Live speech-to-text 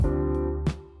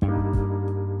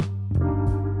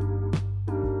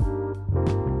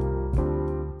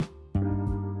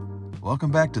Welcome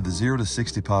back to the 0 to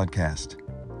 60 podcast.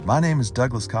 My name is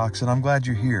Douglas Cox, and I'm glad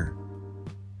you're here.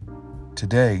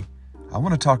 Today, I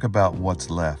want to talk about what's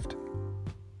left.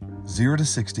 0 to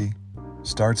 60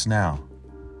 starts now.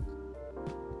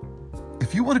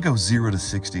 If you want to go 0 to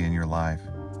 60 in your life,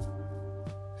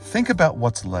 think about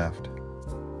what's left.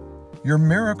 Your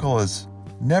miracle is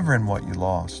never in what you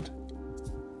lost,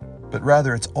 but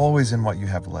rather it's always in what you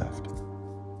have left.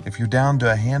 If you're down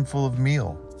to a handful of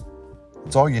meal,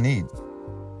 it's all you need.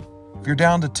 If you're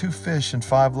down to 2 fish and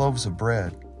 5 loaves of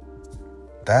bread,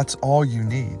 that's all you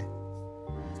need.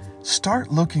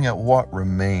 Start looking at what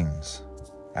remains.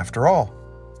 After all,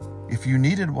 if you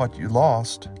needed what you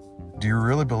lost, do you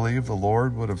really believe the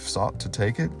Lord would have sought to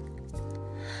take it?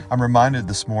 I'm reminded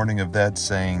this morning of that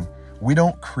saying, we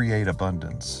don't create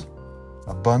abundance.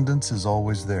 Abundance is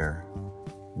always there.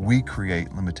 We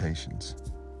create limitations.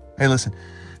 Hey, listen,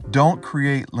 don't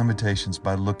create limitations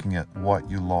by looking at what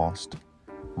you lost.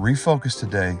 Refocus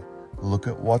today. Look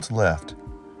at what's left.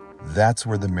 That's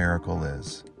where the miracle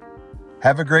is.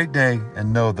 Have a great day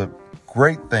and know that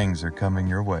great things are coming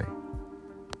your way.